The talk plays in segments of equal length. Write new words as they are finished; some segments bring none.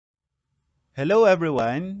Hello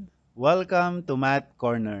everyone! Welcome to Math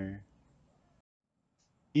Corner.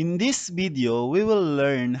 In this video, we will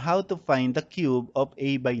learn how to find the cube of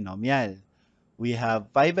a binomial. We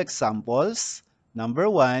have 5 examples.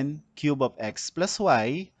 Number 1, cube of x plus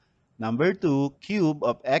y. Number 2, cube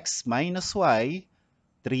of x minus y.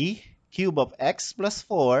 3, cube of x plus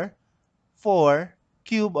 4. 4,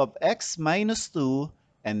 cube of x minus 2.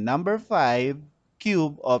 And number 5,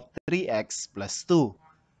 cube of 3x plus 2.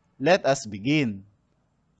 Let us begin.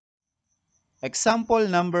 Example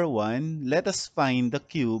number 1, let us find the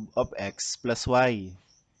cube of x plus y.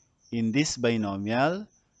 In this binomial,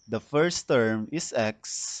 the first term is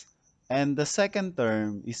x and the second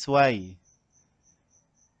term is y.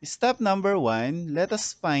 Step number 1, let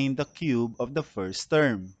us find the cube of the first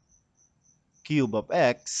term. Cube of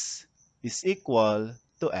x is equal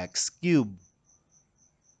to x cubed.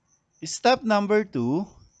 Step number 2,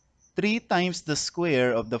 3 times the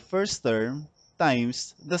square of the first term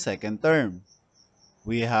times the second term.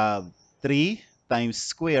 We have 3 times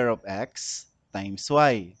square of x times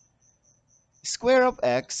y. Square of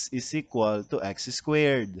x is equal to x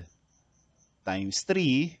squared. Times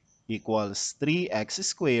 3 equals 3x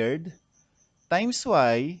squared. Times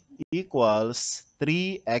y equals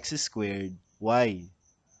 3x squared y.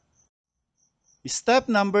 Step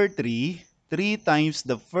number 3, 3 times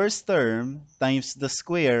the first term times the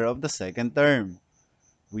square of the second term.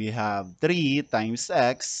 We have 3 times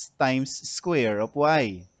x times square of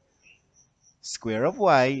y. Square of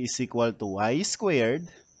y is equal to y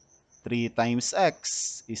squared. 3 times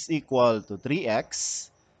x is equal to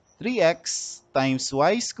 3x. 3x times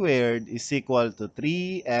y squared is equal to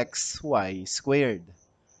 3xy squared.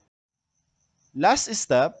 Last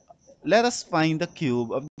step, let us find the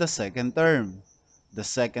cube of the second term. The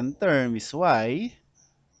second term is y.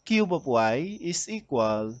 Cube of y is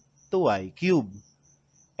equal to y cubed.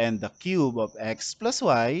 And the cube of x plus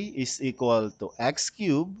y is equal to x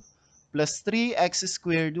cubed plus 3x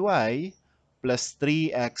squared y plus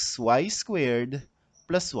 3xy squared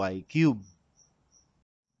plus y cubed.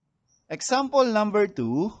 Example number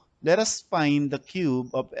 2, let us find the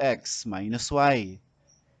cube of x minus y.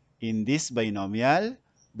 In this binomial,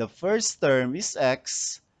 the first term is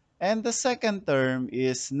x and the second term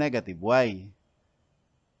is negative y.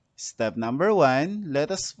 Step number 1,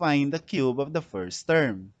 let us find the cube of the first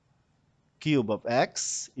term. Cube of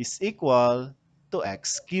x is equal to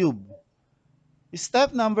x cubed.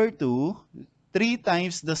 Step number 2, 3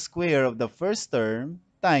 times the square of the first term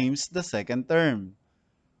times the second term.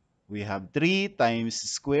 We have 3 times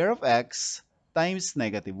square of x times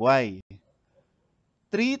negative y.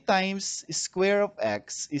 3 times square of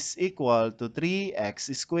x is equal to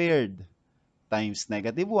 3x squared times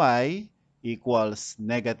negative y equals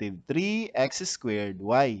negative 3x squared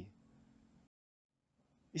y.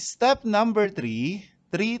 Step number 3,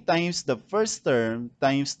 3 times the first term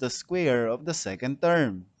times the square of the second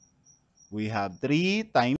term. We have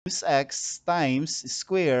 3 times x times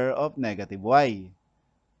square of negative y.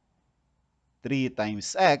 3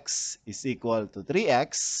 times x is equal to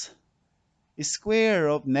 3x. Square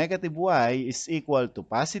of negative y is equal to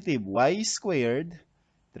positive y squared.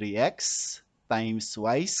 3x times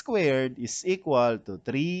y squared is equal to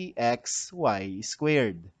 3xy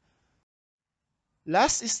squared.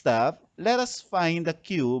 Last step, let us find the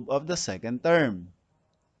cube of the second term.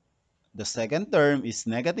 The second term is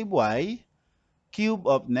negative y. Cube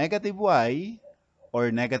of negative y,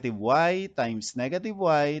 or negative y times negative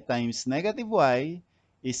y times negative y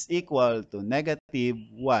is equal to negative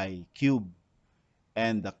y cubed.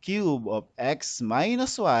 And the cube of x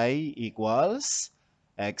minus y equals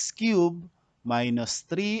x cubed minus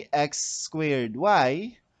 3x squared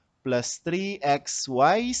y plus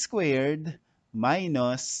 3xy squared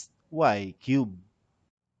minus y cubed.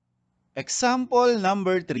 Example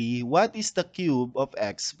number 3, what is the cube of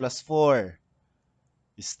x plus 4?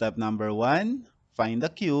 Step number 1, find the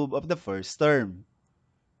cube of the first term.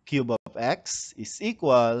 Cube of x is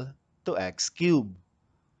equal to x cubed.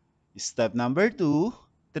 Step number 2,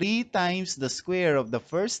 3 times the square of the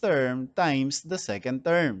first term times the second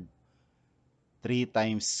term. 3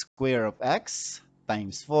 times square of x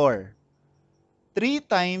times 4. 3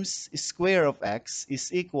 times square of x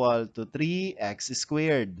is equal to 3x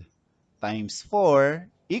squared times 4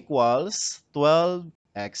 equals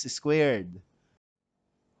 12x squared.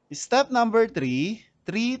 Step number 3,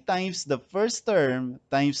 3 times the first term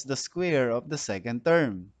times the square of the second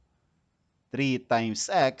term. 3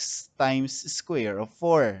 times x times square of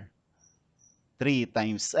 4. 3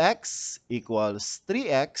 times x equals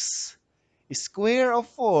 3x. Square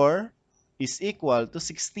of 4 is equal to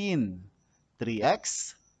 16.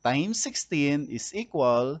 3x times 16 is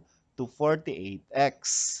equal to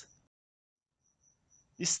 48x.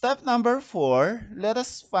 Step number 4, let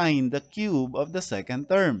us find the cube of the second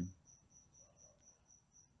term.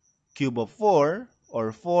 Cube of 4,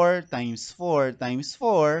 or 4 times 4 times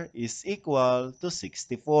 4 is equal to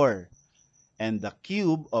 64. And the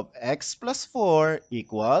cube of x plus 4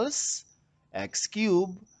 equals x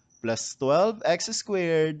cubed plus 12x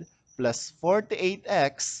squared plus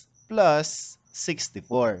 48x plus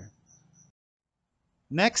 64.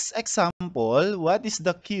 Next example, what is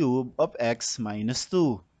the cube of x minus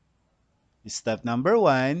 2? Step number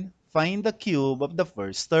 1, find the cube of the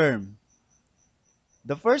first term.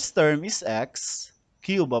 The first term is x.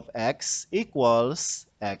 Cube of x equals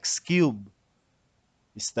x cubed.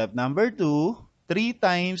 Step number 2, 3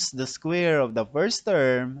 times the square of the first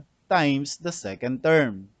term times the second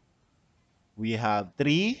term. We have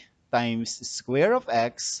 3 times square of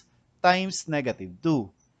x times negative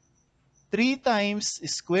 2. 3 times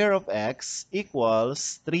square of x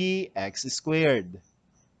equals 3x squared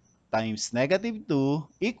times negative 2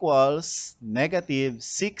 equals negative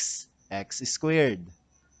 6x squared.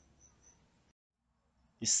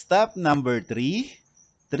 Step number 3,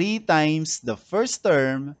 3 times the first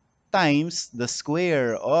term times the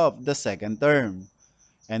square of the second term.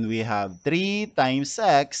 And we have 3 times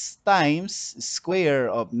x times square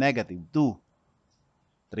of negative 2.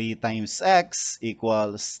 3 times x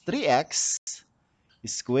equals 3x.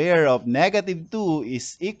 Square of negative 2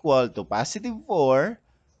 is equal to positive 4.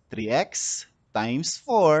 3x times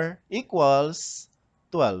 4 equals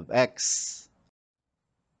 12x.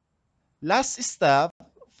 Last step,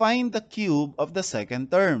 find the cube of the second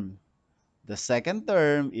term. The second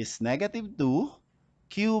term is negative 2.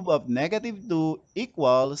 Cube of negative 2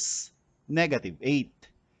 equals negative 8.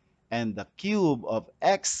 And the cube of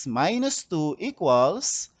x minus 2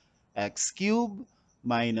 equals x cubed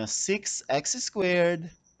minus 6x squared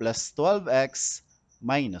plus 12x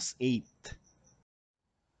minus 8.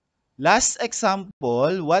 Last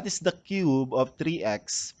example, what is the cube of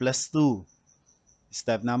 3x plus 2?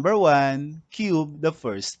 Step number 1, cube the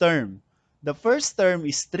first term. The first term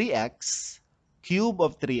is 3x. Cube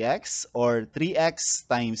of 3x, or 3x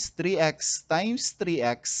times 3x times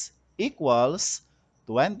 3x equals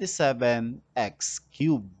 27x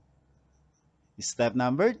cubed. Step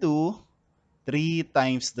number 2, 3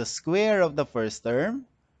 times the square of the first term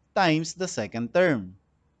times the second term.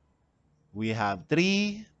 We have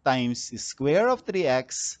 3 times square of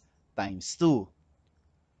 3x times 2.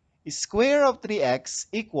 Square of 3x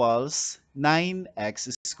equals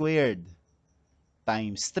 9x squared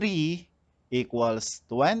times 3 equals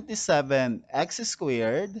 27x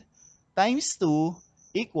squared times 2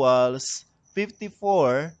 equals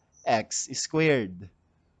 54x squared.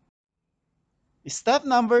 Step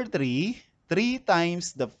number 3, 3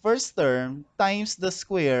 times the first term times the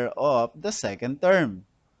square of the second term.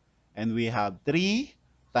 And we have 3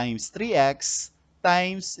 times 3x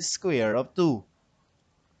times square of 2.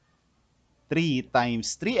 3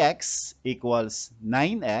 times 3x equals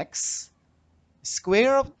 9x.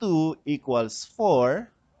 Square of 2 equals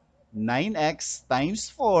 4. 9x times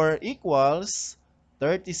 4 equals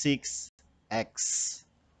 36x.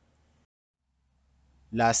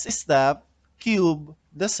 Last step, cube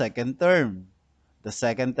the second term. The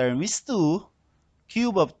second term is 2.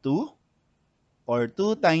 Cube of 2, or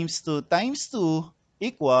 2 times 2 times 2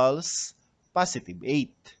 equals positive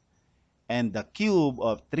 8. And the cube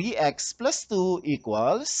of 3x plus 2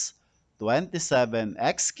 equals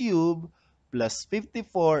 27x cubed plus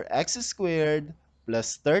 54x squared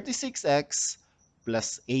plus 36x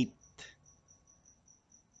plus 8.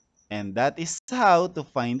 And that is how to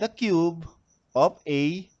find the cube of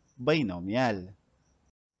a binomial.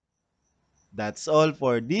 That's all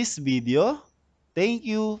for this video. Thank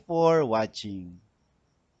you for watching.